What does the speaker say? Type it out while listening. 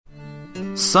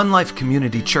Sun Life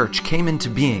Community Church came into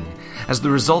being as the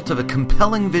result of a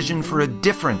compelling vision for a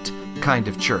different kind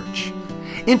of church,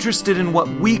 interested in what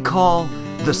we call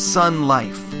the Sun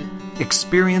Life,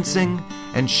 experiencing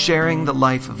and sharing the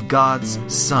life of God's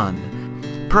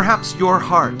Son. Perhaps your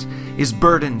heart is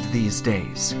burdened these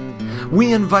days.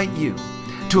 We invite you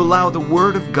to allow the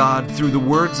Word of God through the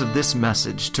words of this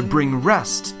message to bring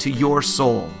rest to your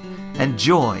soul and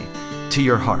joy to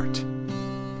your heart.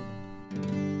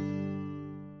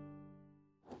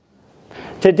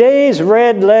 Today's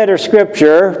red letter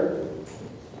scripture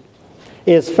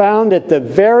is found at the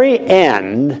very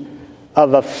end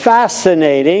of a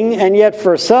fascinating, and yet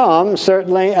for some,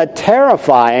 certainly a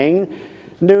terrifying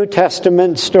New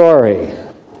Testament story.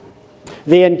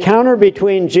 The encounter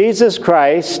between Jesus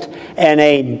Christ and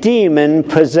a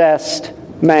demon-possessed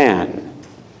man.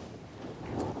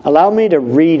 Allow me to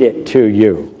read it to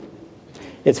you.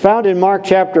 It's found in Mark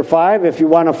chapter 5, if you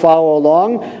want to follow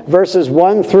along, verses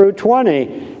 1 through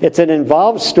 20. It's an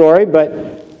involved story,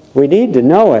 but we need to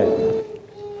know it.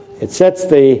 It sets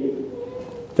the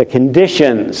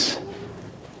conditions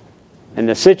and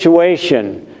the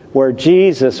situation where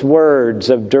Jesus' words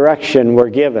of direction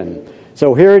were given.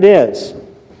 So here it is.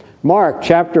 Mark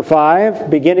chapter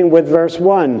 5, beginning with verse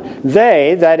 1.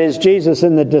 They, that is Jesus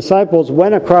and the disciples,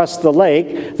 went across the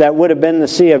lake, that would have been the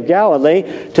Sea of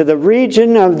Galilee, to the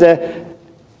region of the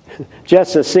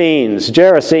Gerasenes.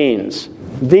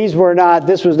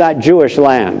 This was not Jewish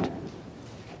land.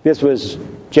 This was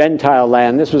Gentile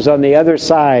land. This was on the other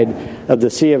side of the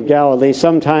Sea of Galilee.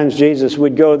 Sometimes Jesus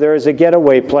would go there as a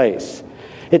getaway place.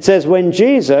 It says, when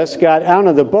Jesus got out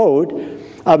of the boat,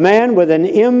 a man with an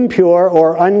impure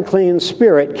or unclean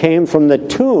spirit came from the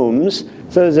tombs,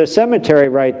 so there's a cemetery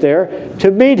right there, to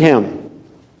meet him.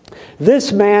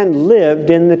 This man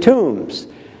lived in the tombs,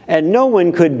 and no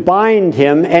one could bind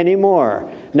him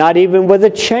anymore, not even with a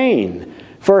chain,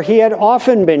 for he had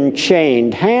often been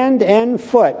chained, hand and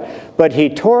foot, but he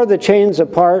tore the chains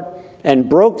apart and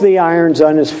broke the irons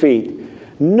on his feet.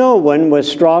 No one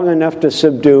was strong enough to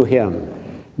subdue him.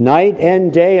 Night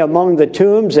and day among the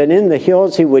tombs and in the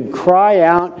hills he would cry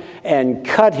out and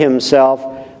cut himself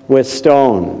with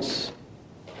stones.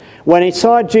 When he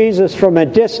saw Jesus from a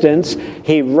distance,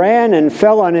 he ran and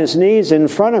fell on his knees in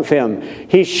front of him.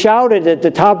 He shouted at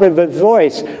the top of his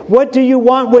voice, "What do you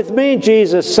want with me,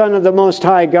 Jesus, Son of the Most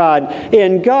High God?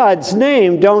 In God's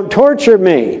name, don't torture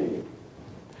me."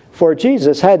 For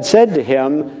Jesus had said to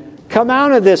him, "Come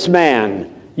out of this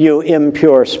man, you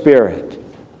impure spirit."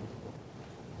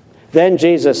 Then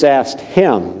Jesus asked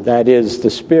him, that is the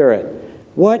spirit,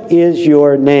 "What is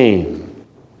your name?"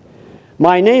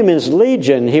 "My name is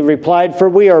Legion," he replied, "for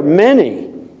we are many."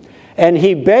 And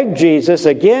he begged Jesus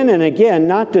again and again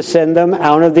not to send them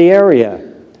out of the area.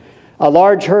 A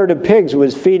large herd of pigs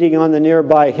was feeding on the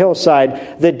nearby hillside.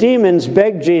 The demons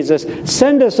begged Jesus,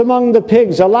 "Send us among the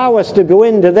pigs, allow us to go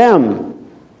into them."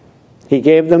 He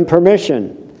gave them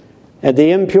permission, and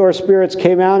the impure spirits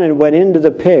came out and went into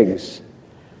the pigs.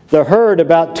 The herd,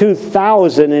 about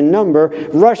 2,000 in number,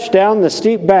 rushed down the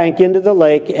steep bank into the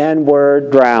lake and were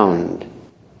drowned.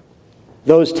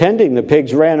 Those tending the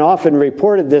pigs ran off and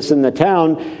reported this in the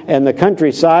town and the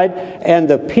countryside, and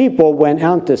the people went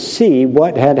out to see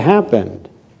what had happened.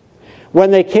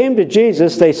 When they came to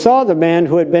Jesus, they saw the man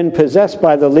who had been possessed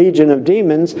by the legion of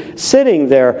demons sitting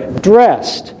there,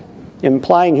 dressed,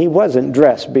 implying he wasn't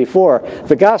dressed before.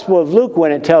 The Gospel of Luke,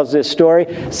 when it tells this story,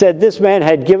 said this man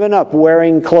had given up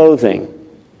wearing clothing.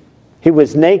 He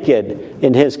was naked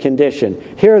in his condition.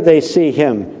 Here they see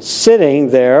him sitting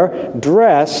there,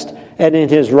 dressed and in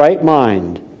his right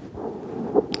mind.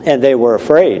 And they were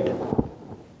afraid.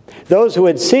 Those who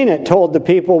had seen it told the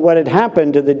people what had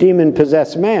happened to the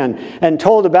demon-possessed man, and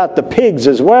told about the pigs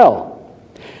as well.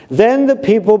 Then the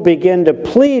people began to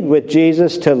plead with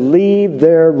Jesus to leave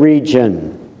their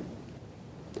region.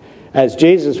 As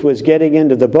Jesus was getting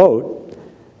into the boat,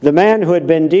 the man who had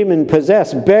been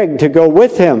demon-possessed begged to go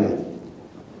with him.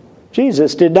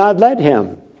 Jesus did not let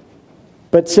him,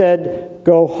 but said,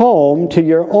 "Go home to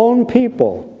your own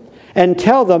people and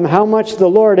tell them how much the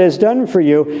Lord has done for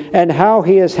you and how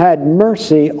he has had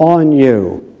mercy on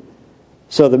you."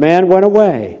 So the man went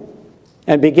away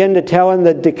and began to tell in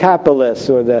the Decapolis,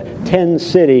 or the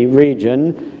 10-city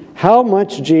region, how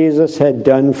much Jesus had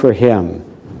done for him.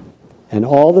 And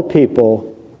all the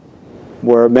people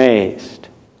were amazed.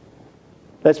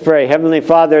 Let's pray. Heavenly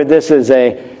Father, this is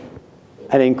an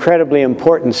incredibly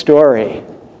important story.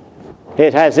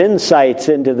 It has insights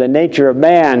into the nature of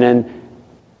man and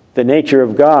the nature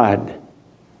of God.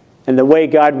 and the way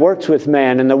God works with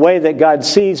man and the way that God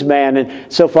sees man.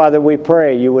 And so, Father, we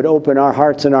pray you would open our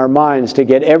hearts and our minds to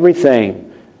get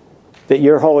everything that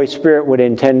your Holy Spirit would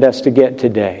intend us to get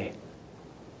today.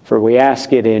 For we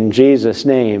ask it in Jesus'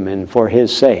 name and for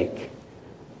his sake.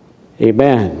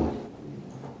 Amen.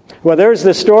 Well, there's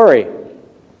the story.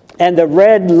 And the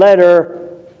red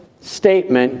letter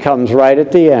statement comes right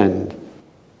at the end.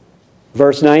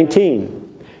 Verse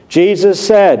 19. Jesus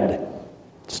said,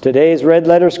 it's today's red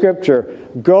letter scripture,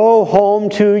 go home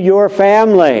to your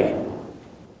family.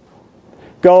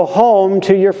 Go home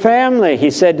to your family,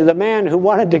 he said to the man who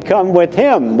wanted to come with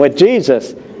him, with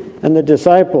Jesus and the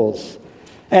disciples.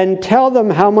 And tell them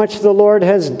how much the Lord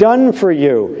has done for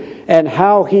you and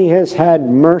how he has had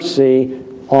mercy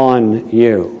on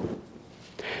you.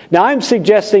 Now, I'm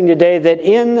suggesting today that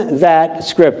in that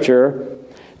scripture,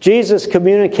 Jesus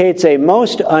communicates a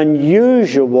most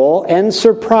unusual and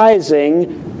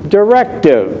surprising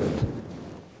directive.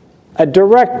 A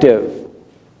direction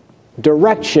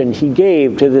he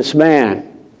gave to this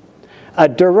man. A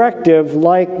directive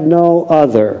like no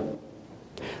other.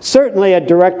 Certainly a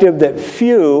directive that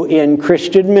few in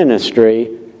Christian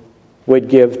ministry would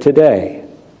give today.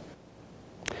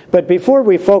 But before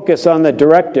we focus on the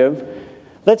directive,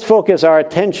 let's focus our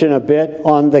attention a bit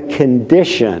on the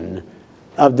condition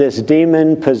of this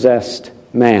demon-possessed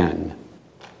man.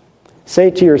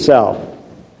 Say to yourself,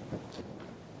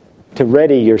 to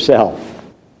ready yourself.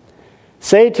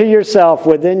 Say to yourself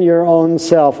within your own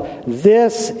self,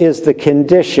 this is the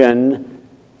condition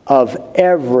of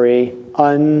every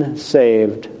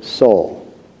unsaved soul.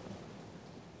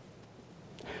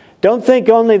 Don't think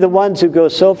only the ones who go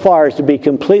so far as to be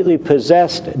completely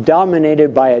possessed,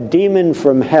 dominated by a demon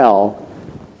from hell,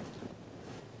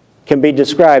 can be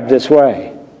described this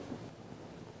way.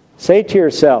 Say to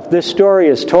yourself, this story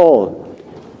is told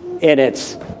in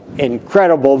its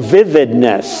incredible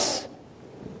vividness,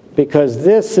 because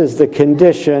this is the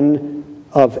condition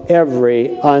of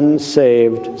every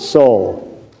unsaved soul.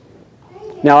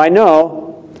 Now, I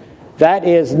know that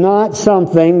is not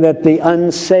something that the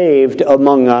unsaved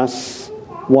among us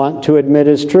want to admit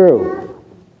is true.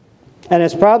 And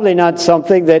it's probably not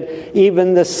something that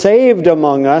even the saved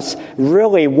among us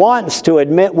really wants to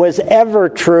admit was ever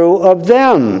true of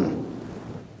them.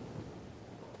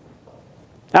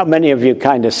 How many of you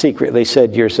kind of secretly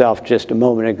said to yourself just a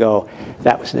moment ago,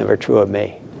 that was never true of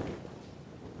me?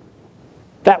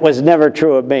 That was never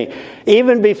true of me.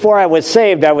 Even before I was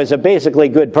saved, I was a basically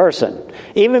good person.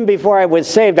 Even before I was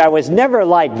saved, I was never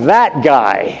like that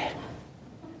guy.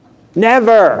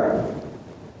 Never.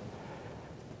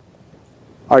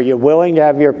 Are you willing to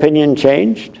have your opinion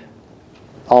changed?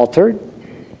 Altered?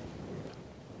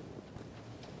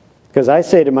 Because I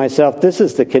say to myself, this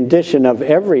is the condition of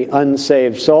every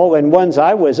unsaved soul. And once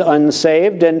I was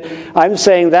unsaved, and I'm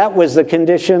saying that was the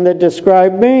condition that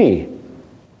described me.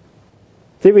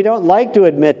 See, we don't like to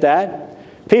admit that.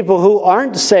 People who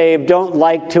aren't saved don't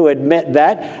like to admit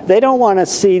that. They don't want to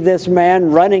see this man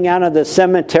running out of the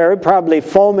cemetery, probably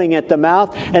foaming at the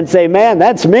mouth, and say, man,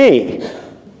 that's me.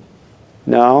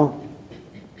 No,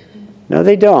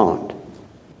 they don't.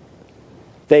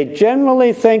 They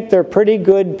generally think they're pretty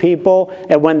good people,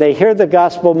 and when they hear the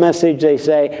gospel message, they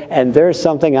say, and there's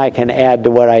something I can add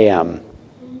to what I am.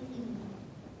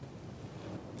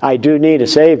 I do need a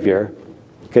Savior,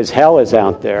 because hell is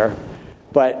out there,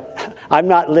 but I'm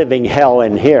not living hell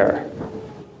in here.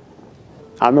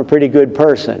 I'm a pretty good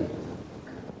person,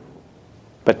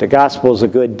 but the gospel's a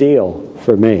good deal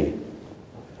for me.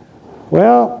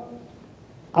 Well,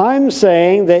 I'm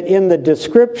saying that in the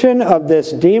description of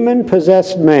this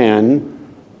demon-possessed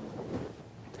man,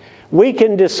 we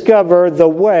can discover the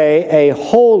way a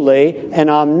holy and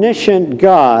omniscient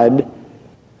God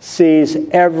sees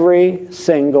every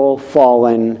single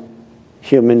fallen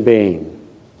human being.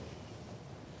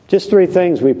 Just three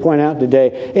things we point out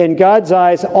today. In God's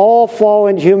eyes, all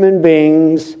fallen human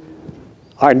beings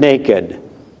are naked.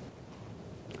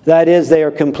 That is, they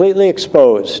are completely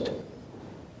exposed.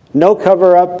 No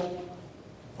cover-up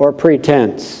or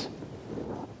pretense.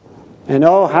 And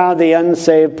oh, how the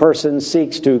unsaved person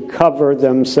seeks to cover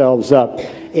themselves up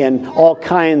in all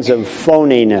kinds of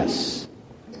phoniness.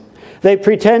 They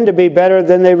pretend to be better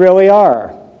than they really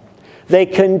are. They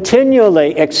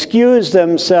continually excuse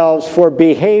themselves for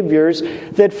behaviors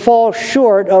that fall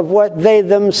short of what they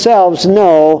themselves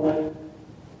know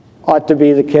ought to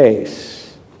be the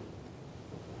case.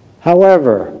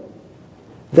 However,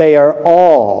 they are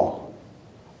all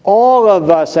of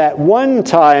us at one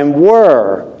time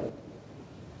were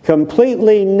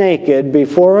completely naked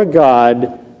before a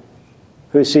God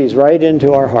who sees right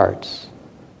into our hearts.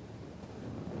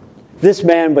 This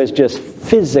man was just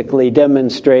physically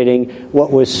demonstrating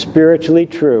what was spiritually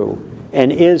true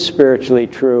and is spiritually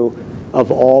true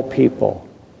of all people.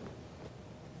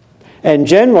 And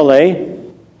generally,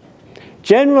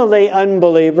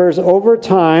 unbelievers, over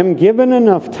time, given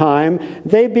enough time,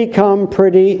 they become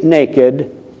pretty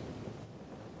naked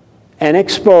and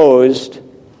exposed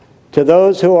to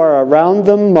those who are around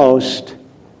them most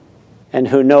and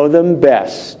who know them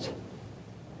best.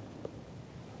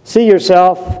 See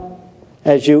yourself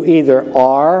as you either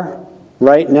are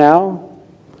right now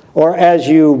or as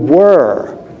you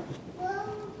were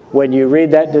when you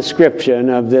read that description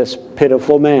of this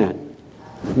pitiful man.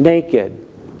 Naked,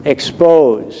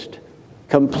 exposed,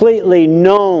 completely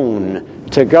known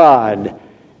to God,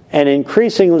 and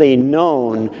increasingly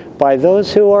known by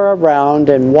those who are around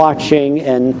and watching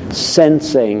and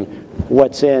sensing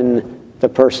what's in the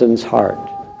person's heart.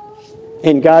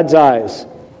 In God's eyes,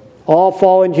 all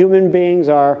fallen human beings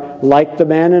are like the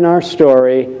man in our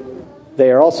story.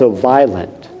 They are also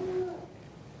violent.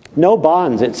 No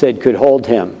bonds, it said, could hold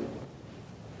him.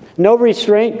 No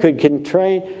restraint could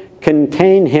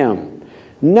contain him.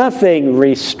 Nothing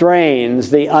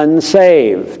restrains the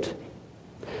unsaved.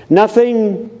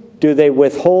 Nothing do they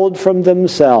withhold from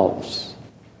themselves.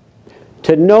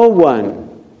 To no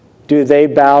one do they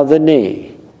bow the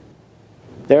knee.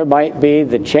 There might be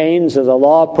the chains of the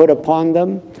law put upon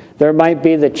them. There might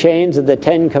be the chains of the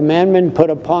Ten Commandments put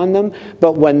upon them.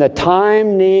 But when the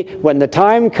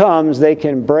time comes, they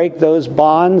can break those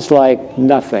bonds like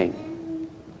nothing.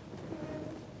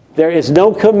 There is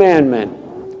no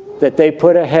commandment that they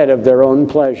put ahead of their own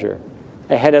pleasure,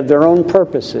 ahead of their own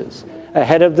purposes,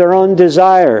 ahead of their own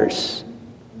desires.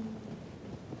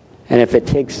 And if it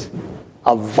takes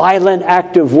a violent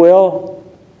act of will,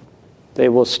 they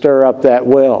will stir up that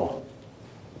will.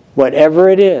 Whatever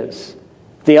it is,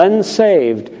 the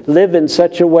unsaved live in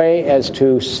such a way as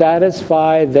to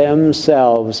satisfy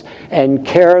themselves and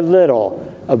care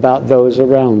little about those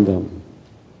around them.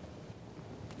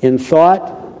 In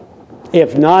thought,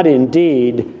 if not in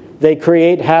deed, they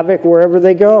create havoc wherever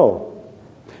they go.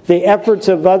 The efforts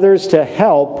of others to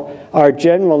help are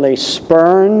generally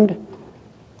spurned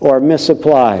or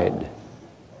misapplied.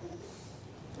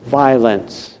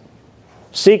 Violence,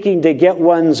 seeking to get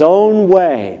one's own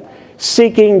way,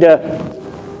 seeking to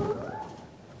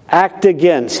act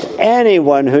against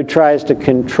anyone who tries to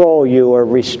control you or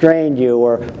restrain you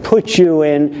or put you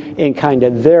in kind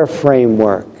of their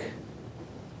framework.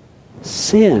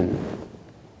 Sin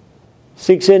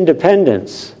seeks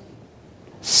independence.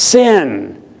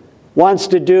 Sin wants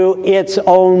to do its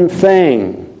own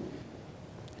thing.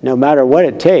 No matter what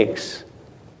it takes,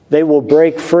 they will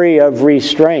break free of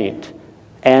restraint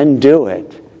and do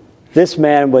it. This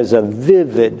man was a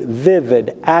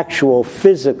vivid, actual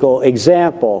physical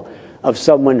example of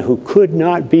someone who could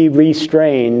not be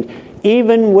restrained,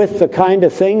 even with the kind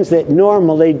of things that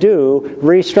normally do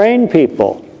restrain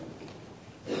people.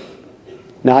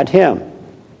 Not him.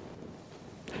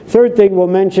 Third thing we'll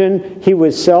mention, he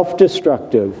was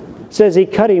self-destructive. It says he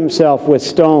cut himself with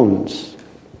stones.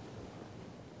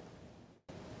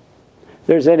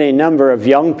 There's any number of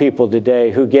young people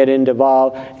today who get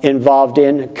involved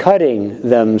in cutting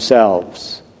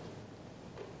themselves,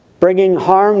 bringing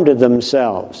harm to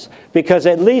themselves, because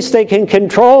at least they can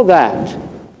control that.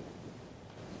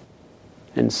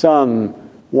 And some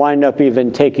wind up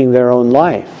even taking their own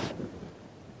life,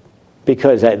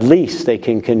 because at least they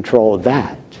can control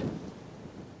that.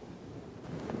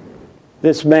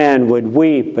 This man would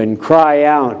weep and cry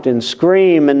out and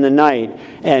scream in the night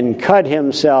and cut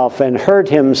himself and hurt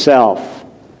himself.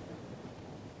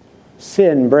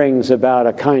 Sin brings about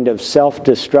a kind of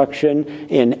self-destruction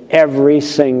in every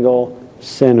single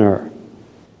sinner.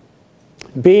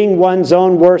 Being one's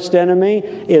own worst enemy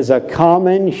is a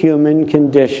common human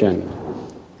condition.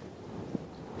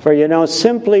 For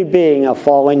simply being a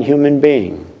fallen human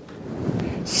being,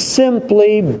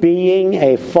 simply being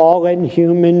a fallen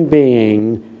human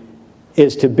being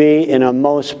is to be in a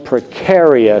most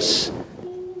precarious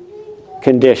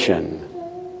condition.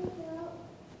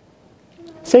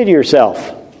 Say to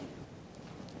yourself,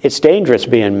 it's dangerous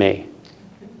being me.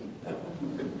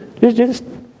 Just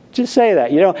say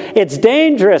that. It's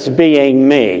dangerous being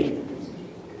me.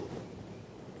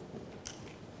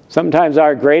 Sometimes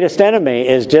our greatest enemy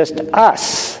is just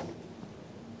us.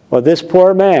 Well, this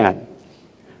poor man.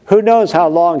 Who knows how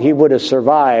long he would have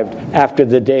survived after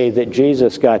the day that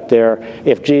Jesus got there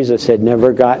if Jesus had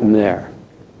never gotten there.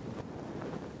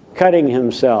 Cutting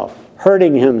himself,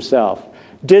 hurting himself,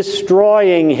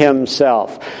 destroying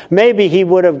himself. Maybe he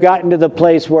would have gotten to the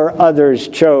place where others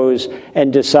chose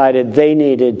and decided they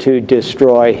needed to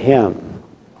destroy him.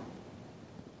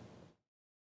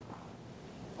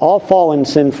 All fallen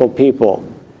sinful people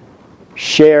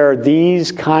share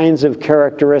these kinds of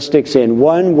characteristics in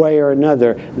one way or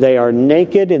another. They are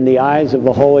naked in the eyes of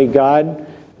a holy God.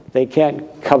 They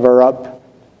can't cover up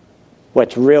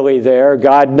what's really there.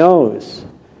 God knows.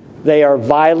 They are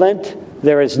violent.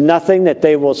 There is nothing that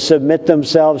they will submit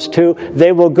themselves to.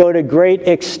 They will go to great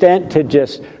extent to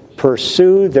just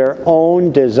pursue their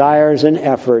own desires and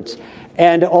efforts.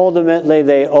 And ultimately,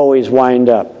 they always wind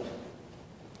up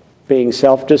being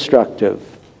self-destructive.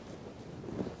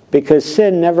 Because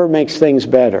sin never makes things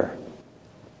better.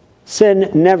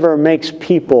 Sin never makes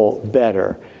people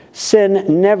better.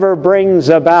 Sin never brings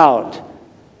about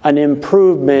an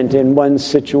improvement in one's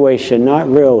situation. Not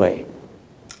really.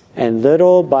 And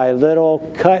little by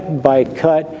little, cut by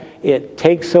cut, it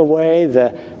takes away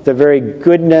the very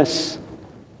goodness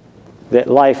that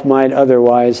life might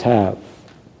otherwise have.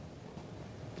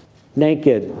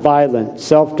 Naked, violent,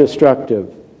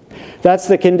 self-destructive. That's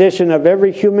the condition of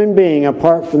every human being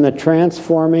apart from the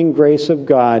transforming grace of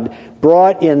God,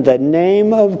 brought in the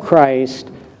name of Christ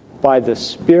by the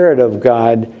Spirit of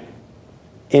God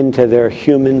into their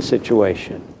human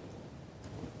situation.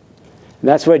 And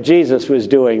that's what Jesus was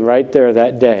doing right there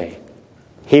that day.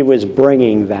 He was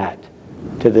bringing that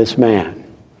to this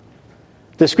man.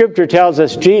 The Scripture tells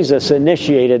us Jesus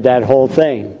initiated that whole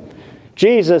thing.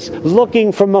 Jesus,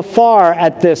 looking from afar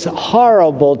at this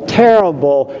horrible,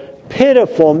 terrible,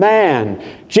 pitiful man,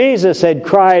 Jesus had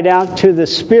cried out to the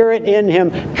Spirit in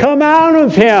him, "Come out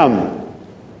of him!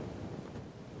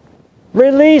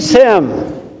 Release him!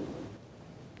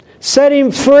 Set him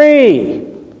free!"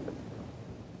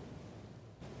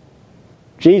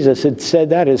 Jesus had said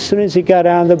that as soon as he got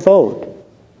out of the boat.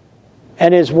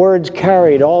 And his words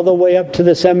carried all the way up to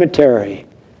the cemetery.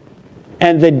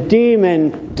 And the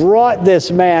demon brought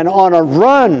this man on a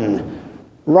run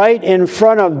right in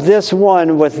front of this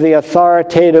one with the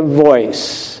authoritative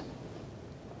voice.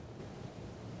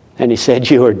 And he said,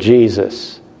 "You are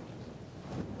Jesus,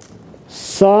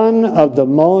 Son of the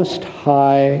Most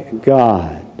High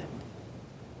God."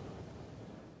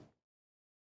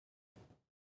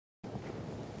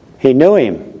 He knew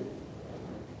him.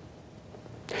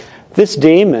 This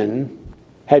demon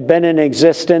had been in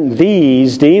existence,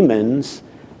 these demons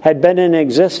had been in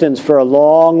existence for a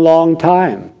long, long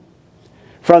time.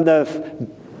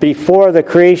 Before the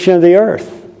creation of the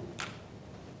earth.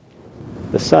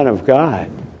 The Son of God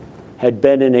had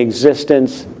been in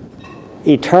existence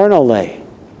eternally.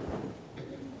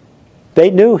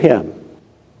 They knew him.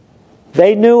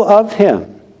 They knew of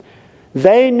him.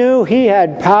 They knew he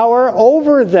had power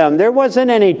over them. There wasn't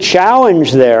any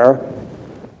challenge there.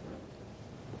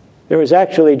 There was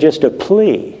actually just a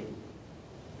plea.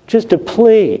 Just a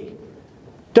plea.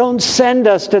 Don't send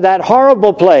us to that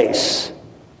horrible place.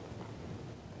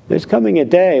 There's coming a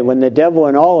day when the devil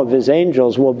and all of his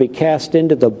angels will be cast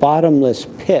into the bottomless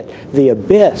pit, the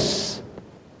abyss.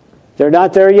 They're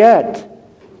not there yet.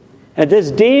 And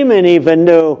this demon even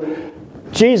knew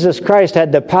Jesus Christ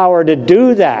had the power to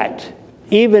do that,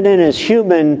 even in his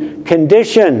human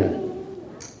condition.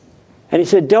 And he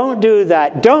said, "Don't do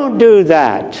that. Don't do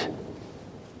that.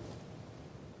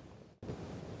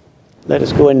 Let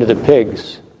us go into the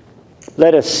pigs.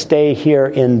 Let us stay here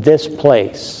in this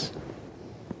place."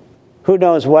 Who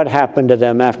knows what happened to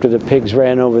them after the pigs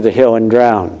ran over the hill and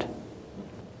drowned?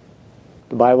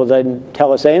 The Bible doesn't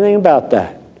tell us anything about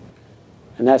that.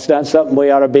 And that's not something we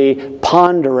ought to be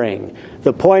pondering.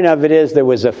 The point of it is there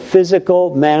was a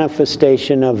physical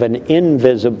manifestation of an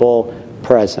invisible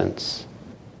presence.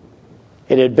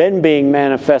 It had been being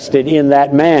manifested in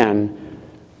that man,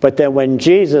 but then when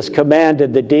Jesus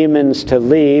commanded the demons to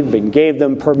leave and gave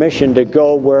them permission to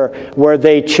go where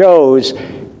they chose,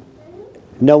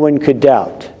 no one could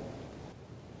doubt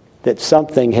that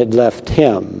something had left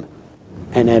him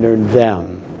and entered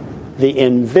them. The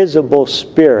invisible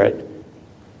spirit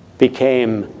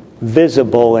became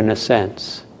visible in a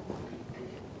sense.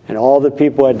 And all the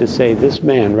people had to say, "This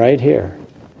man right here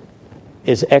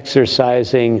is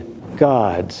exercising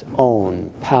God's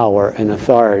own power and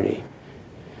authority."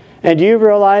 And do you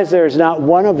realize there's not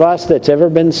one of us that's ever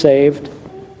been saved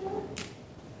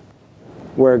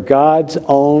where God's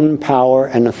own power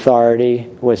and authority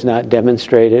was not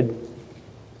demonstrated?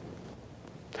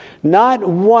 Not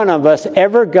one of us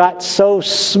ever got so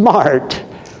smart,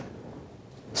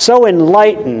 so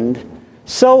enlightened,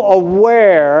 so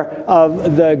aware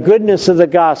of the goodness of the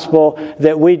gospel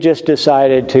that we just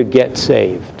decided to get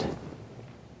saved.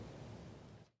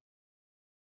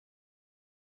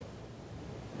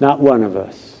 Not one of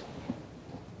us.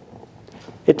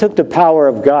 It took the power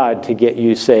of God to get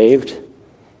you saved.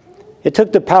 It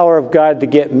took the power of God to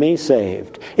get me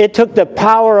saved. It took the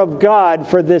power of God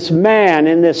for this man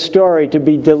in this story to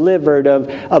be delivered of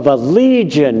a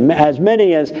legion, as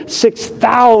many as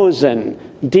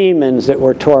 6,000 demons that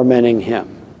were tormenting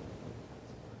him.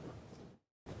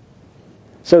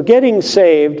 So getting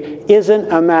saved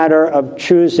isn't a matter of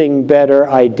choosing better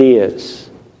ideas.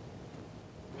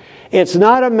 It's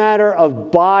not a matter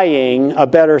of buying a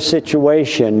better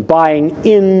situation, buying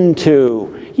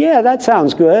into. Yeah, that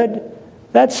sounds good.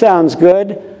 That sounds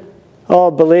good.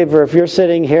 Oh, believer, if you're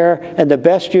sitting here and the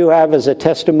best you have as a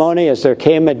testimony is there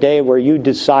came a day where you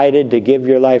decided to give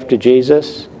your life to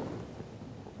Jesus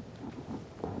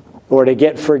or to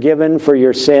get forgiven for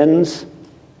your sins,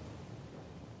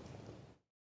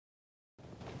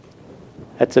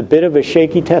 that's a bit of a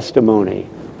shaky testimony.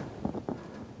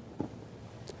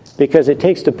 Because it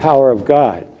takes the power of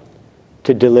God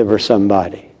to deliver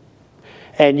somebody.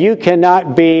 And you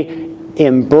cannot be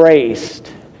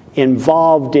embraced,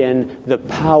 involved in the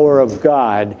power of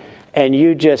God, and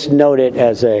you just note it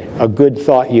as a good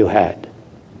thought you had.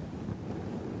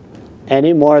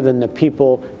 Any more than the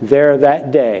people there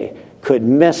that day could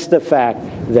miss the fact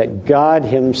that God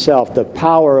Himself, the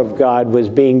power of God, was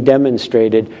being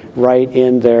demonstrated right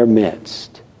in their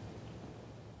midst.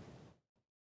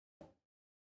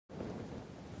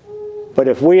 But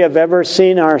if we have ever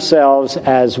seen ourselves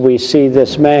as we see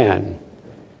this man,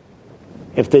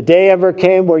 if the day ever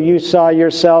came where you saw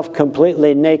yourself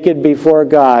completely naked before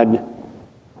God,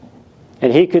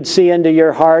 and He could see into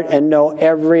your heart and know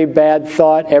every bad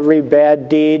thought, every bad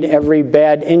deed, every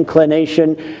bad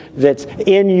inclination that's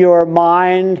in your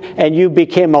mind, and you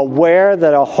became aware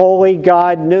that a holy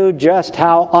God knew just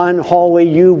how unholy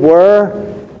you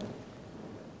were,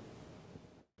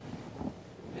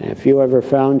 and if you ever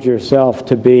found yourself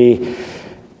to be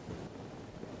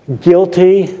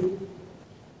guilty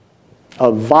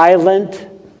of violent,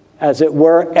 as it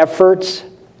were, efforts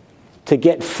to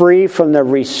get free from the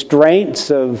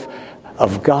restraints of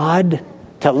God,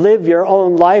 to live your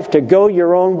own life, to go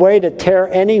your own way, to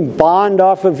tear any bond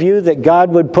off of you that God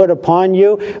would put upon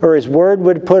you or His Word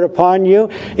would put upon you.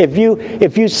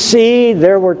 If you see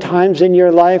there were times in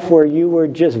your life where you were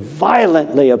just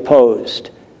violently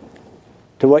opposed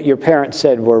to what your parents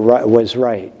said was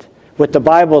right, what the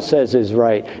Bible says is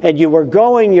right, and you were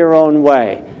going your own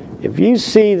way. If you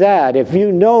see that, if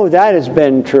you know that has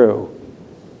been true,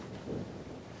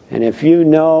 and if you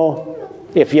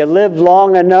lived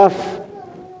long enough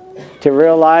to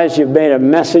realize you've made a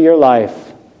mess of your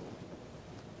life,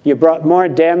 you brought more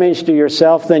damage to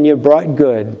yourself than you brought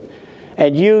good,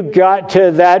 and you got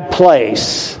to that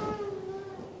place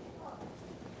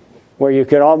where you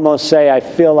could almost say, I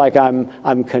feel like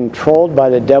I'm controlled by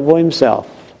the devil himself.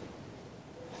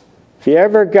 If you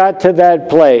ever got to that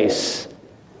place,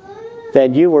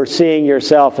 then you were seeing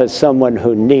yourself as someone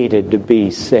who needed to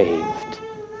be saved.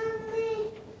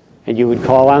 And you would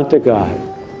call out to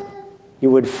God. You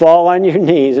would fall on your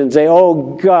knees and say,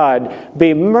 oh God,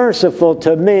 be merciful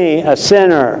to me, a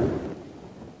sinner.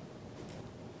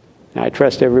 And I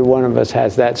trust every one of us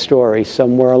has that story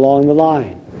somewhere along the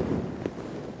line,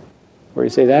 where you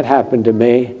say, that happened to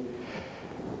me.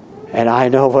 And I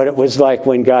know what it was like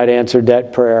when God answered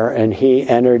that prayer and He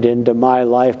entered into my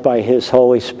life by His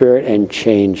Holy Spirit and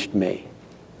changed me.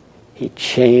 He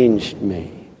changed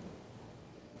me.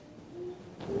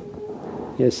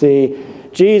 You see,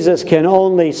 Jesus can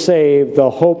only save the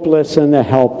hopeless and the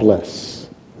helpless.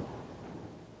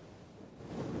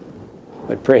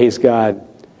 But praise God,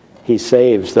 He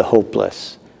saves the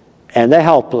hopeless and the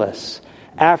helpless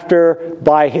after,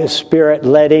 by His Spirit,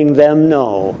 letting them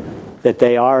know that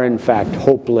they are in fact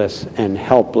hopeless and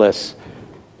helpless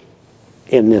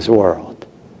in this world.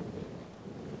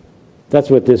 That's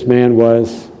what this man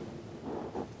was.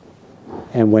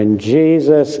 And when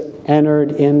Jesus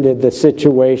entered into the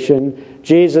situation,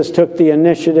 Jesus took the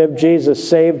initiative, Jesus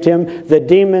saved him, the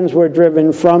demons were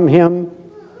driven from him,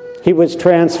 he was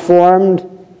transformed,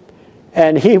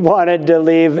 and he wanted to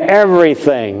leave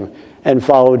everything and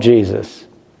follow Jesus.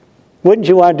 Wouldn't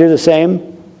you want to do the same?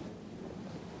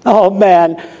 Oh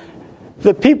man,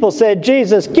 the people said,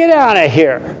 Jesus, get out of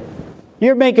here.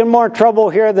 You're making more trouble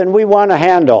here than we want to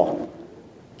handle.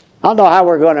 I don't know how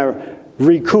we're going to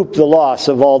recoup the loss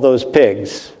of all those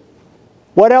pigs.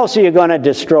 What else are you going to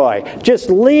destroy?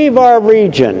 Just leave our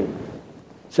region.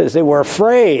 It says they were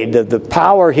afraid of the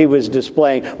power he was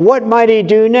displaying. What might he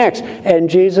do next? And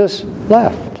Jesus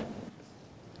left.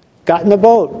 Got in the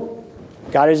boat.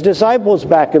 Got his disciples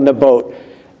back in the boat.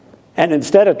 And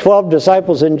instead of 12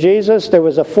 disciples in Jesus, there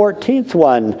was a 14th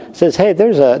one. It says, hey,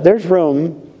 there's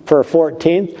room for a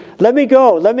 14th. Let me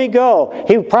go, let me go.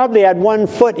 He probably had one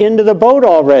foot into the boat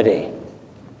already.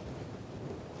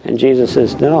 And Jesus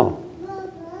says, no.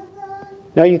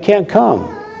 No, you can't come.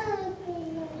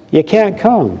 You can't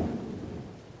come.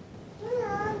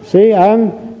 See,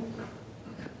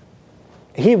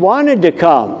 he wanted to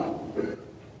come.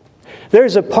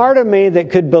 There's a part of me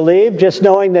that could believe, just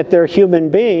knowing that they're human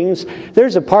beings,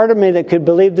 there's a part of me that could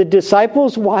believe the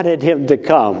disciples wanted him to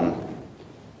come.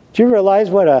 Do you realize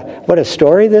what a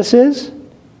story this is?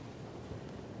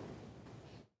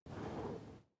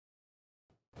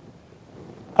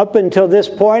 Up until this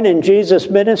point in Jesus'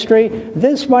 ministry,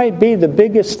 this might be the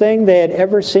biggest thing they had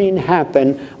ever seen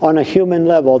happen on a human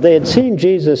level. They had seen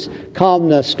Jesus calm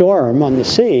the storm on the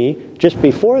sea just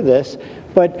before this,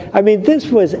 but, this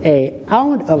was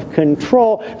out of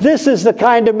control. This is the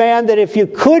kind of man that if you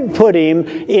could put him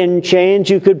in chains,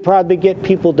 you could probably get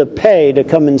people to pay to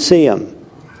come and see him.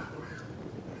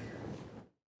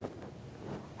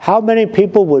 How many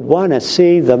people would want to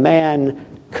see the man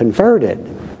converted?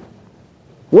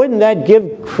 Wouldn't that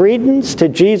give credence to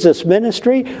Jesus'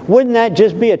 ministry? Wouldn't that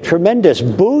just be a tremendous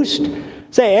boost?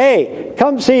 Say, hey,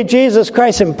 come see Jesus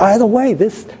Christ. And by the way,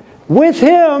 with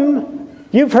him,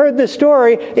 you've heard the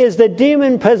story, is the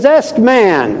demon-possessed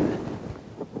man.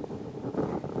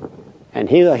 And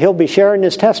he'll be sharing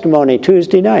his testimony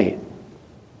Tuesday night.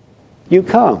 You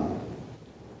come.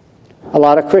 A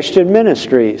lot of Christian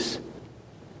ministries,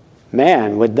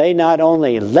 man, would they not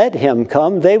only let him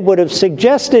come, they would have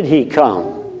suggested he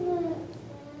come.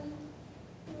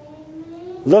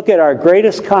 Look at our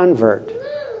greatest convert.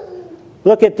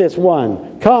 Look at this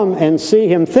one. Come and see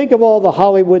him. Think of all the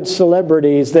Hollywood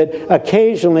celebrities that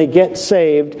occasionally get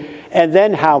saved, and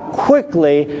then how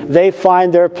quickly they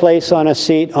find their place on a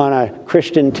seat on a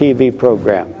Christian TV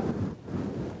program.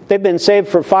 They've been saved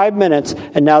for 5 minutes,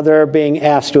 and now they're being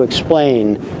asked to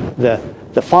explain the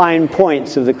fine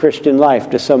points of the Christian life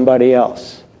to somebody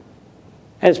else.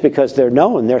 And it's because they're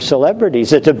known. They're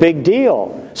celebrities. It's a big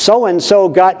deal. So-and-so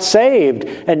got saved,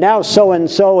 and now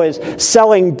so-and-so is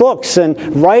selling books and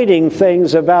writing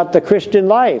things about the Christian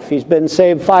life. He's been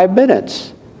saved 5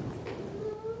 minutes.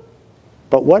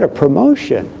 But what a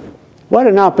promotion. What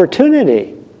an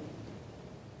opportunity.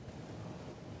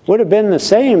 Would have been the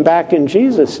same back in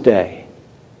Jesus' day.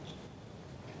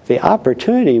 The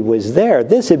opportunity was there.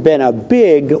 This had been a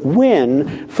big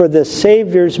win for the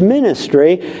Savior's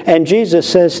ministry, and Jesus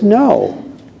says, no,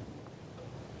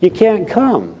 you can't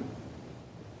come.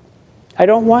 I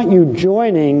don't want you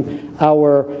joining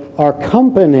our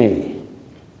company.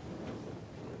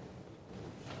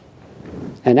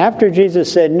 And after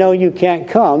Jesus said, no, you can't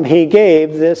come, he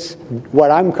gave this, what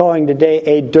I'm calling today,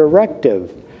 a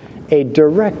directive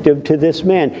to this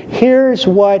man. Here's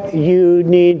what you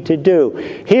need to do.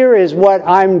 Here is what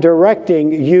I'm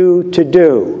directing you to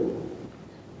do.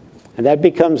 And that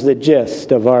becomes the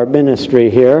gist of our ministry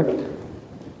here.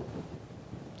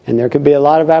 And there could be a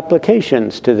lot of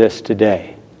applications to this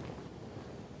today.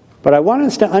 But I want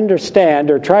us to understand,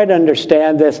 or try to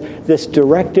understand, this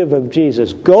directive of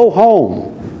Jesus. Go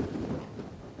home.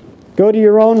 Go to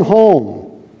your own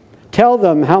home. Tell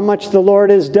them how much the Lord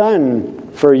has done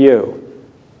for you.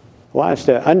 I want us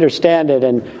to understand it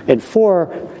in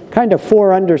four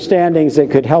understandings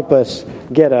that could help us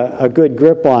get a good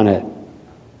grip on it.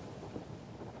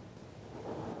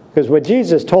 Because what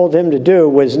Jesus told him to do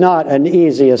was not an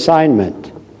easy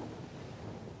assignment.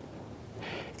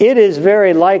 It is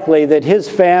very likely that his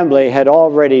family had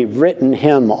already written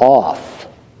him off.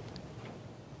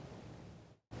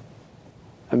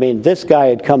 This guy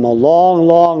had come a long,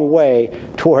 long way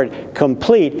toward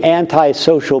complete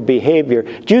antisocial behavior.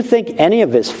 Do you think any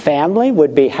of his family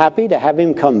would be happy to have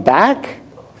him come back?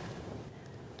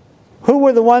 Who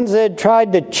were the ones that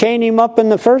tried to chain him up in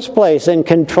the first place and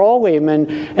control him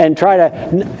and try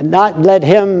to not let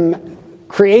him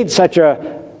create such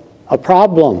a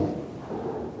problem?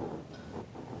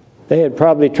 They had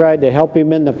probably tried to help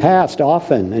him in the past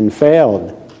often and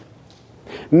failed.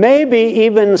 Maybe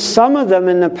even some of them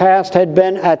in the past had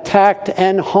been attacked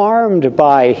and harmed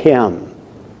by him.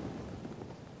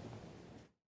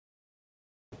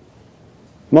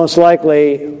 Most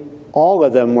likely, all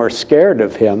of them were scared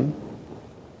of him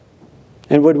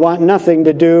and would want nothing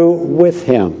to do with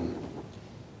him.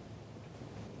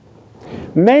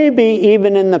 Maybe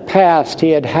even in the past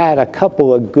he had had a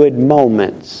couple of good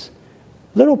moments.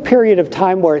 Little period of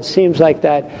time where it seems like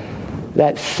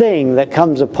that thing that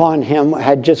comes upon him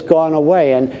had just gone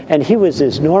away, and he was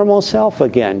his normal self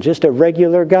again, just a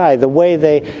regular guy, the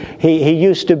way he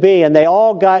used to be, and they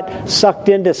all got sucked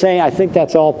into saying, I think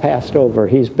that's all passed over.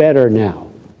 He's better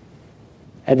now.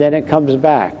 And then it comes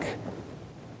back.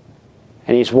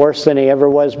 And he's worse than he ever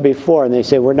was before. And they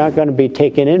say, we're not going to be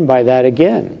taken in by that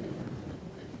again.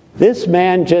 This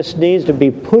man just needs to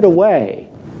be put away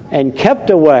and kept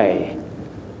away.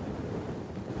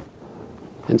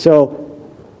 And so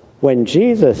when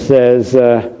Jesus says,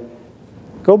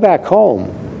 go back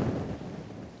home,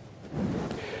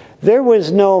 there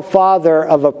was no father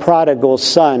of a prodigal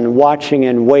son watching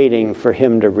and waiting for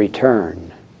him to return.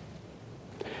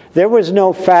 There was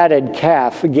no fatted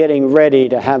calf getting ready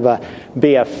to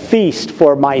be a feast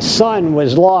for my son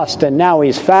was lost and now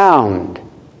he's found.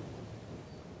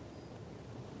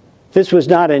 This was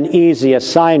not an easy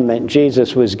assignment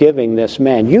Jesus was giving this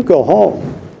man. You go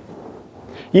home.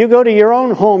 You go to your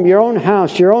own home, your own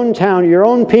house, your own town, your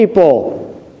own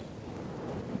people.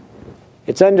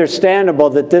 It's understandable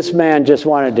that this man just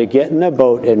wanted to get in a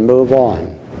boat and move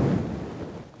on.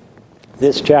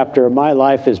 This chapter of my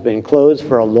life has been closed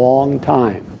for a long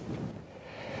time.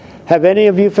 Have any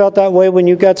of you felt that way when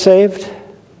you got saved?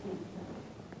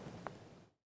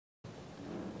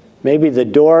 Maybe the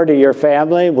door to your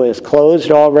family was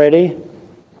closed already.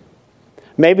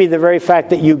 Maybe the very fact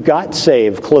that you got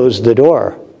saved closed the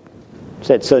door.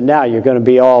 Said, so now you're going to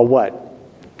be all what?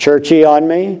 Churchy on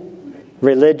me?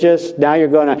 Religious? Now you're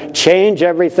going to change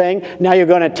everything? Now you're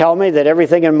going to tell me that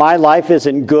everything in my life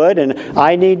isn't good and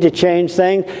I need to change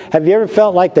things? Have you ever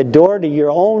felt like the door to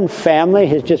your own family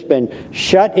has just been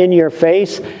shut in your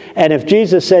face? And if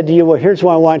Jesus said to you, well, here's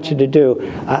what I want you to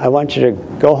do. I want you to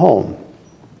go home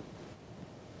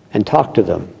and talk to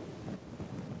them.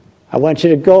 I want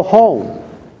you to go home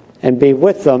and be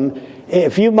with them.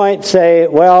 If you might say,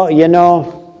 well,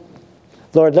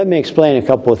 Lord, let me explain a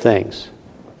couple of things.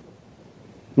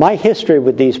 My history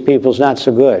with these people is not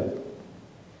so good.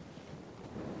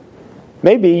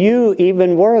 Maybe you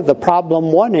even were the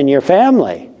problem one in your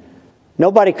family.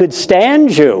 Nobody could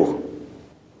stand you.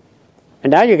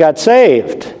 And now you got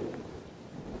saved.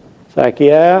 It's like,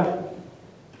 yeah,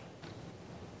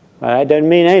 that doesn't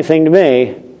mean anything to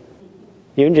me.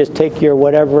 You can just take your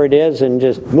whatever it is and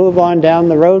just move on down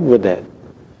the road with it.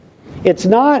 It's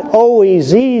not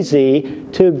always easy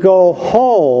to go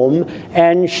home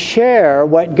and share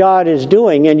what God is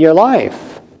doing in your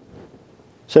life.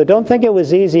 So don't think it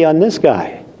was easy on this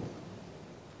guy.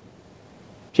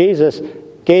 Jesus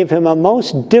gave him a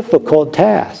most difficult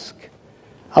task,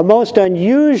 a most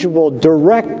unusual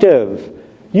directive.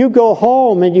 You go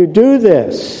home and you do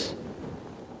this.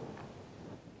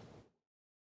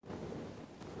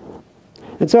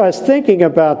 And so I was thinking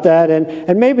about that,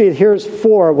 and maybe here's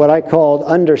 4 what I called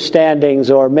understandings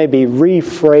or maybe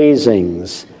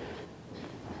rephrasings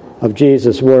of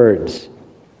Jesus' words.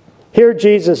 Hear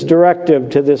Jesus'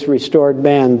 directive to this restored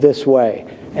man this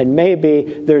way. And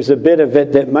maybe there's a bit of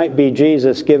it that might be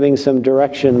Jesus giving some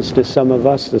directions to some of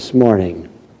us this morning.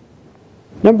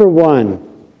 Number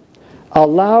 1,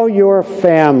 allow your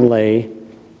family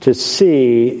to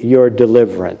see your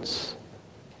deliverance.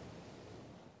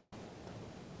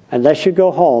 Unless you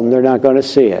go home, they're not going to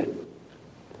see it.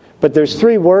 But there's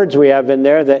 3 words we have in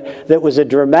there that was a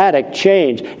dramatic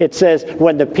change. It says,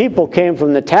 when the people came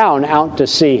from the town out to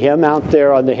see him, out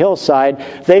there on the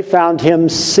hillside, they found him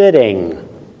sitting.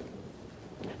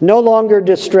 No longer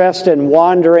distressed and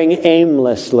wandering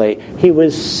aimlessly. He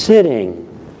was sitting,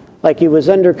 like he was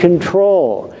under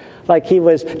control. Like he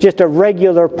was just a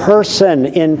regular person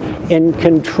in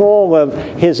control of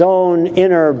his own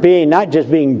inner being, not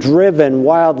just being driven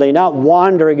wildly, not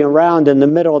wandering around in the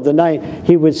middle of the night.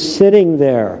 He was sitting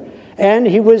there. And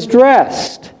he was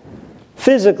dressed.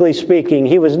 Physically speaking,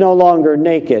 he was no longer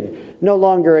naked, no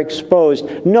longer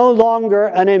exposed, no longer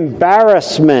an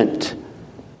embarrassment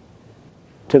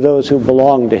to those who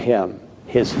belonged to him,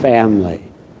 his family.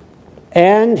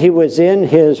 And he was in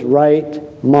his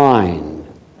right mind.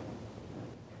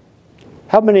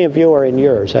 How many of you are in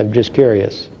yours? I'm just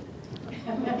curious.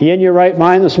 You in your right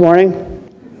mind this morning?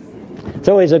 It's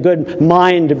always a good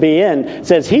mind to be in. It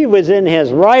says he was in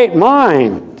his right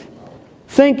mind,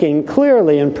 thinking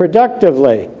clearly and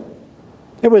productively.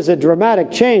 It was a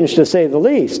dramatic change, to say the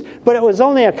least. But it was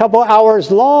only a couple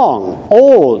hours long,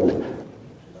 old.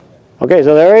 Okay,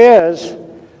 so there he is.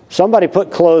 Somebody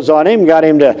put clothes on him, got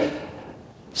him to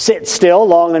sit still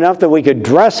long enough that we could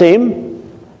dress him.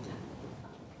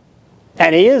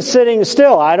 And he is sitting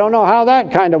still. I don't know how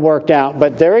that kind of worked out,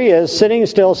 but there he is, sitting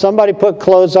still. Somebody put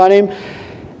clothes on him.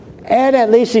 And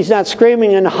at least he's not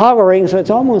screaming and hollering, so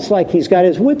it's almost like he's got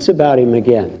his wits about him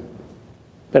again.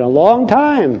 Been a long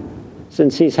time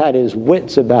since he's had his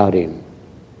wits about him.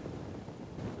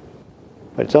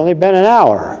 But it's only been an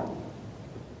hour.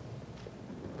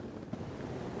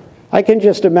 I can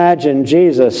just imagine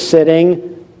Jesus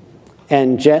sitting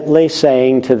and gently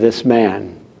saying to this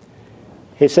man,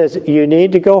 he says, you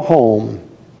need to go home,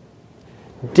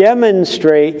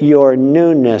 demonstrate your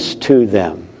newness to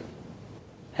them.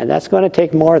 And that's going to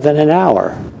take more than an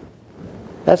hour.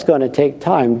 That's going to take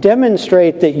time.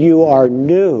 Demonstrate that you are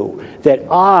new,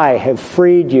 that I have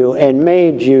freed you and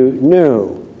made you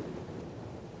new.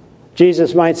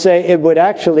 Jesus might say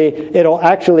it'll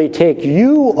actually take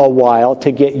you a while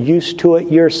to get used to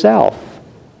it yourself.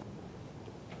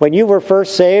 When you were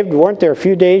first saved, weren't there a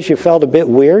few days you felt a bit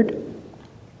weird?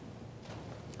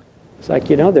 It's like,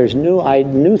 there's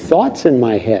new thoughts in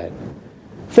my head.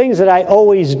 Things that I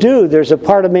always do, there's a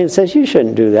part of me that says, you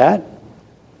shouldn't do that.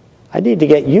 I need to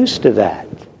get used to that.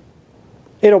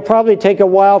 It'll probably take a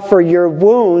while for your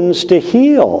wounds to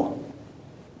heal.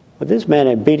 But this man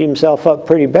had beat himself up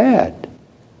pretty bad.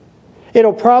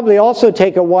 It'll probably also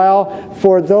take a while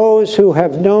for those who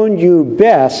have known you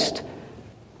best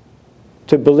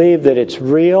to believe that it's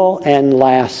real and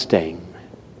lasting.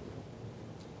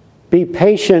 Be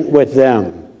patient with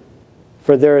them,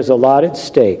 for there is a lot at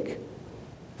stake.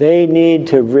 They need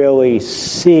to really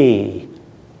see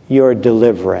your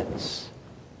deliverance.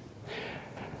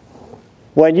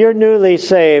 When you're newly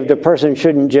saved, a person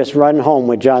shouldn't just run home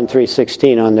with John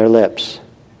 3:16 on their lips.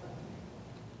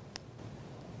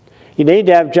 You need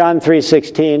to have John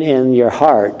 3:16 in your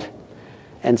heart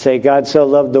and say, God so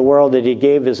loved the world that he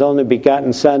gave his only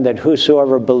begotten Son, that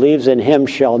whosoever believes in him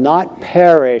shall not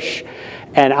perish.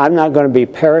 And I'm not going to be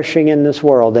perishing in this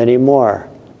world anymore.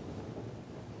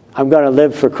 I'm going to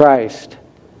live for Christ.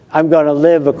 I'm going to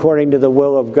live according to the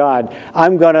will of God.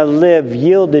 I'm going to live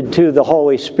yielded to the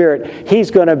Holy Spirit.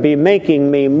 He's going to be making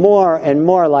me more and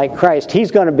more like Christ.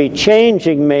 He's going to be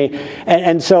changing me.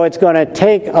 And so it's going to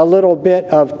take a little bit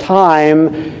of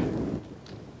time,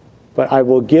 but I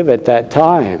will give it that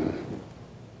time.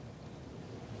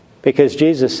 Because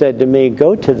Jesus said to me,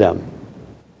 go to them.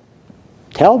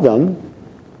 Tell them.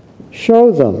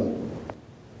 Show them.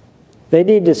 They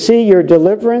need to see your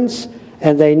deliverance,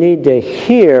 and they need to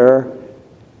hear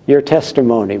your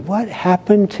testimony. What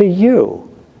happened to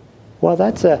you? Well,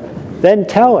 then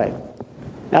tell it.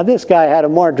 Now, this guy had a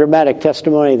more dramatic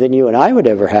testimony than you and I would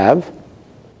ever have.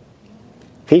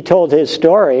 He told his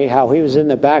story, how he was in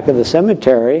the back of the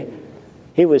cemetery.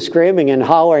 He was screaming and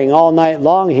hollering all night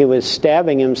long. He was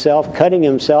stabbing himself, cutting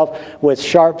himself with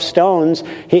sharp stones.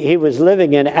 He was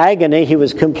living in agony. He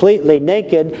was completely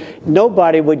naked.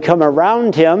 Nobody would come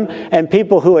around him. And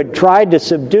people who had tried to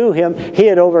subdue him, he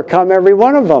had overcome every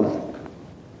one of them.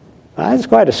 That's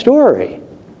quite a story.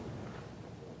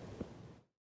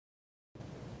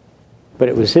 But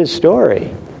it was his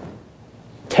story.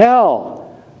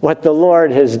 Tell what the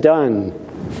Lord has done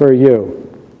for you.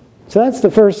 So that's the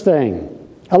first thing.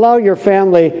 Allow your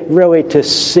family really to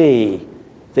see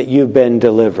that you've been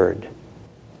delivered.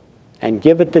 And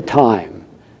give it the time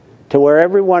to where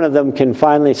every one of them can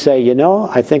finally say,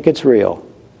 I think it's real.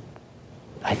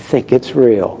 I think it's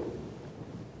real.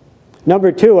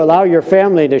 Number 2, allow your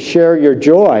family to share your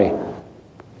joy.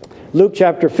 Luke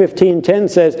chapter 15:10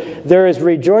 says, there is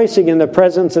rejoicing in the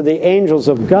presence of the angels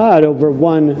of God over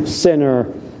one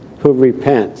sinner who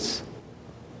repents.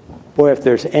 Boy, if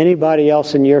there's anybody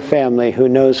else in your family who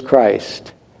knows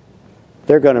Christ,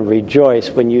 they're going to rejoice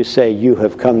when you say you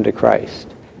have come to Christ.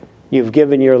 You've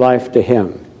given your life to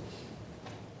him.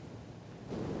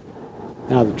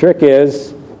 Now the trick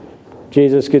is,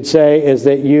 Jesus could say, is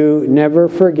that you never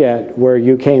forget where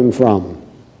you came from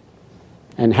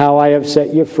and how I have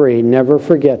set you free. Never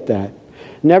forget that.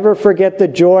 Never forget the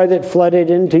joy that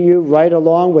flooded into you right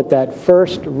along with that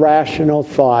first rational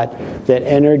thought that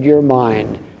entered your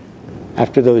mind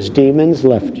after those demons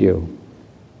left you.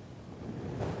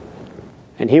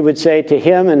 And he would say to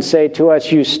him and say to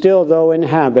us, you still, though,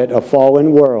 inhabit a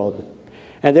fallen world.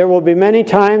 And there will be many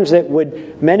things that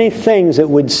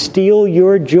would steal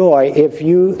your joy if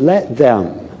you let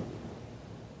them.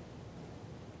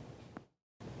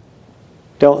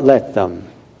 Don't let them.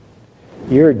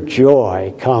 Your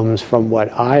joy comes from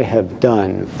what I have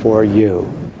done for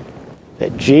you.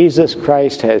 That Jesus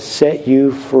Christ has set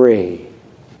you free.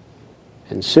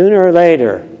 And sooner or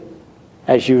later,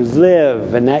 as you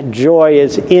live and that joy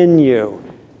is in you,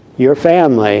 your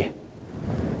family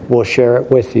will share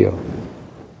it with you.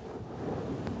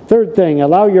 Third thing,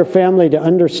 allow your family to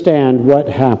understand what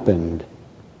happened.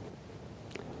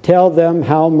 Tell them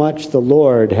how much the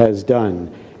Lord has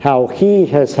done, how he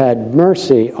has had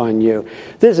mercy on you.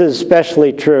 This is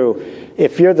especially true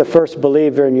if you're the first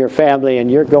believer in your family and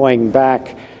you're going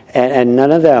back and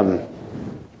none of them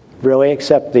really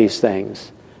accept these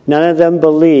things. None of them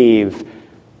believe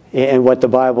in what the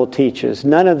Bible teaches.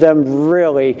 None of them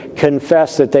really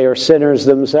confess that they are sinners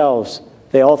themselves.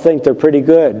 They all think they're pretty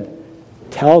good.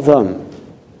 Tell them.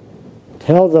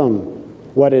 Tell them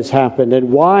what has happened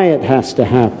and why it has to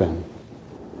happen.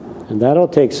 And that'll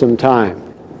take some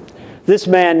time. This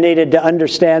man needed to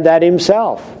understand that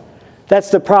himself. That's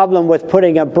the problem with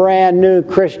putting a brand new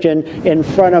Christian in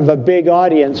front of a big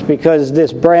audience, because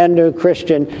this brand new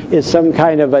Christian is some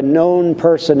kind of a known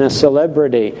person, a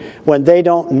celebrity, when they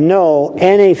don't know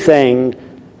anything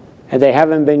and they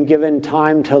haven't been given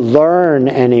time to learn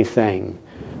anything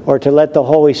or to let the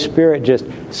Holy Spirit just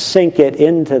sink it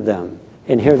into them.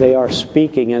 And here they are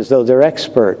speaking as though they're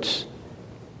experts.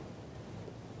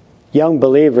 Young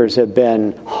believers have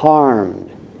been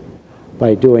harmed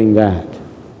by doing that.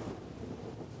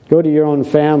 Go to your own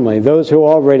family, those who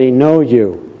already know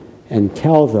you, and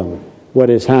tell them what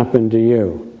has happened to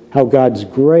you, how God's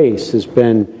grace has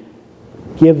been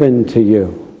given to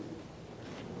you.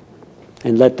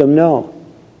 And let them know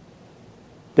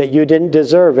that you didn't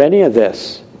deserve any of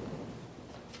this.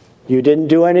 You didn't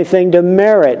do anything to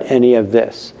merit any of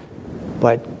this.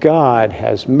 But God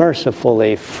has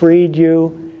mercifully freed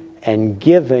you and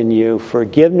given you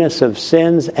forgiveness of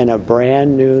sins and a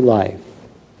brand new life.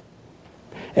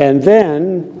 And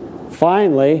then,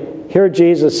 finally, hear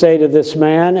Jesus say to this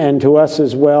man and to us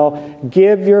as well,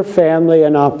 give your family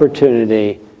an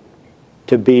opportunity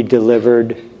to be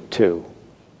delivered too.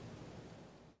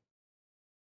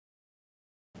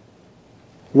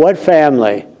 What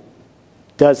family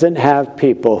doesn't have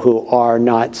people who are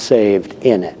not saved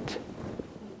in it?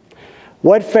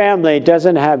 What family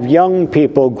doesn't have young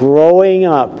people growing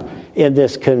up in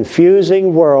this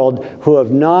confusing world who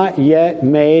have not yet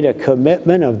made a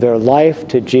commitment of their life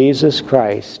to Jesus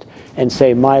Christ and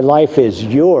say, my life is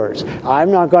yours.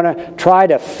 I'm not going to try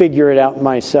to figure it out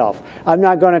myself. I'm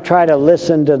not going to try to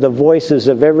listen to the voices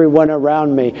of everyone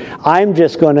around me. I'm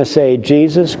just going to say,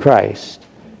 Jesus Christ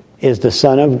is the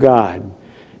Son of God.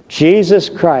 Jesus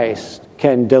Christ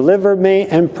can deliver me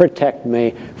and protect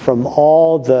me from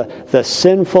all the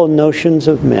sinful notions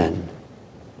of men.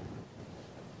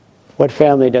 What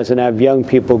family doesn't have young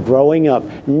people growing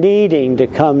up needing to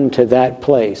come to that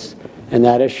place and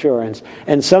that assurance?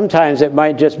 And sometimes it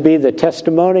might just be the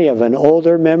testimony of an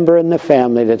older member in the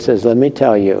family that says, let me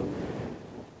tell you,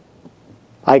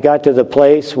 I got to the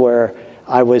place where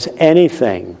I was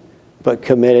anything but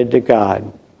committed to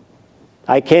God.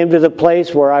 I came to the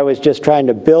place where I was just trying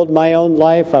to build my own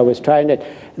life. I was trying to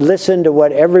listen to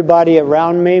what everybody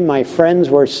around me, my friends,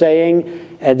 were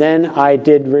saying. And then I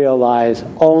did realize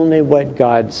only what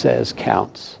God says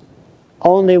counts.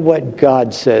 Only what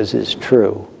God says is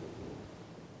true.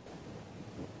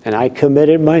 And I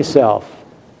committed myself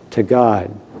to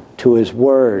God, to His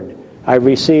Word. I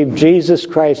received Jesus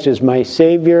Christ as my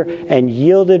Savior and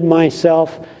yielded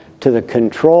myself to the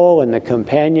control and the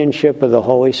companionship of the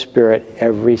Holy Spirit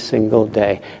every single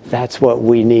day. That's what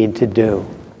we need to do.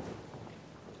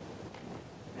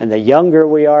 And the younger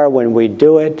we are when we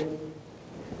do it,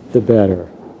 the better.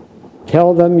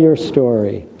 Tell them your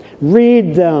story.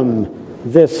 Read them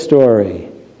this story.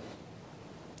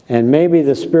 And maybe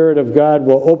the Spirit of God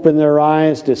will open their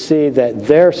eyes to see that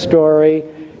their story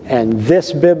and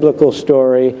this biblical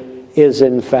story is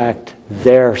in fact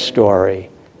their story.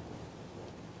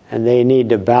 And they need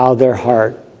to bow their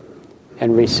heart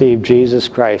and receive Jesus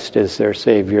Christ as their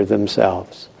Savior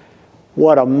themselves.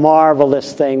 What a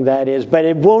marvelous thing that is. But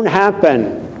it won't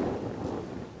happen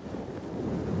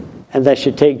unless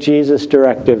you take Jesus'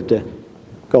 directive to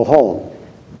go home.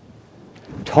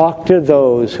 Talk to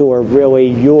those who are really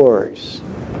yours.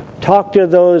 Talk to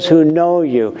those who know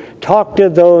you. Talk to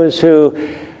those who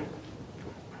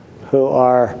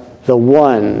are the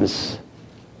ones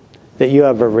that you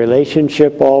have a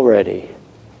relationship already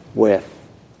with.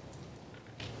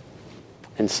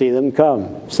 And see them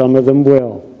come. Some of them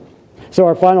will. So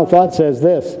our final thought says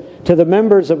this: to the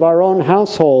members of our own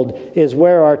household is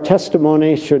where our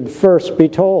testimony should first be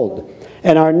told,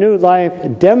 and our new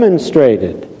life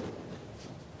demonstrated.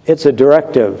 It's a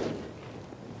directive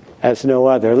as no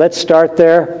other. Let's start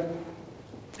there,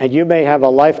 and you may have a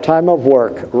lifetime of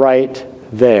work right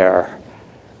there.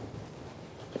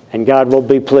 And God will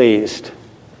be pleased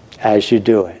as you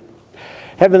do it.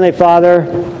 Heavenly Father,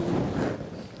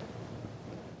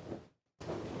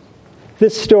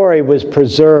 this story was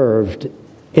preserved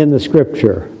in the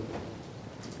Scripture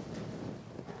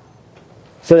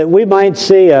so that we might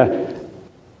see a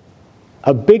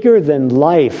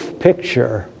bigger-than-life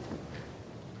picture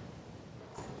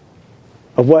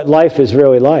of what life is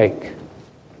really like.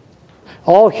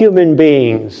 All human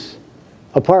beings,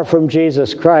 apart from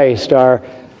Jesus Christ, are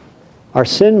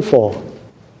sinful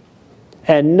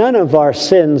And none of our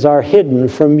sins are hidden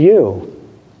from you.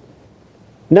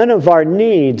 None of our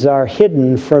needs are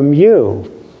hidden from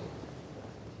you.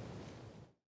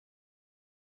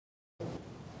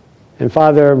 And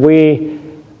Father, we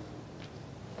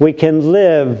can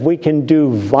live, we can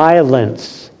do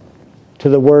violence to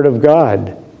the Word of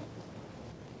God.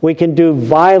 We can do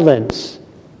violence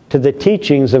to the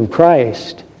teachings of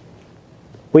Christ.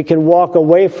 We can walk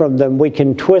away from them. We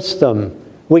can twist them.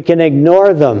 We can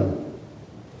ignore them.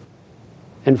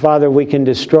 And Father, we can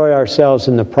destroy ourselves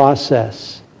in the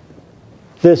process.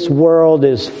 This world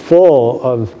is full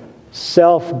of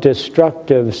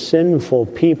self-destructive, sinful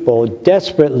people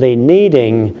desperately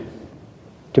needing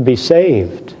to be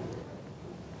saved,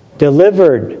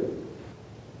 delivered,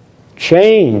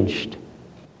 changed.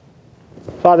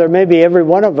 Father, maybe every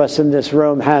one of us in this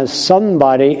room has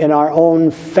somebody in our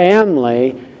own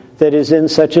family that is in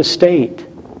such a state.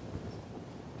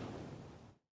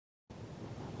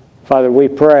 Father, we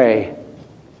pray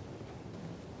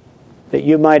that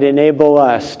you might enable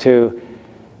us to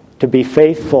be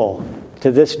faithful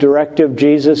to this directive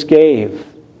Jesus gave.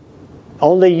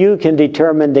 Only you can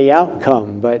determine the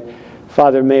outcome, but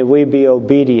Father, may we be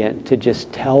obedient to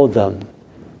just tell them.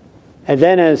 And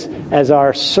then as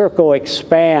our circle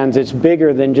expands, it's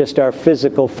bigger than just our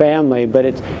physical family, but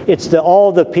it's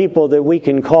all the people that we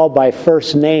can call by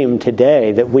first name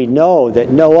today, that we know, that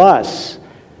know us.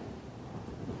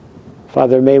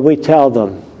 Father, may we tell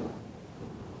them,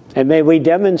 and may we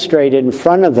demonstrate in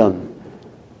front of them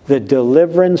the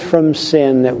deliverance from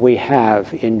sin that we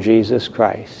have in Jesus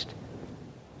Christ.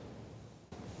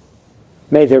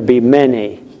 May there be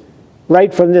many,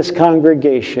 right from this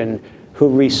congregation,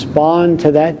 who respond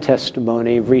to that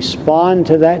testimony, respond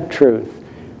to that truth,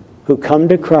 who come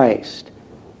to Christ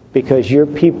because your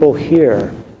people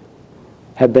here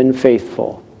have been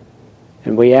faithful.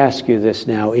 And we ask you this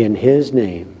now in His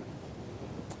name.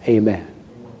 Amen.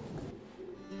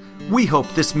 We hope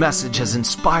this message has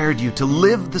inspired you to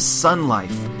live the Son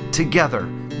life together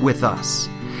with us.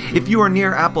 If you are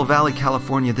near Apple Valley,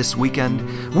 California this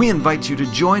weekend, we invite you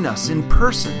to join us in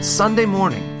person Sunday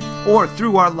morning or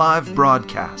through our live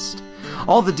broadcast.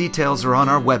 All the details are on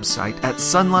our website at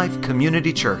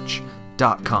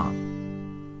sunlifecommunitychurch.com.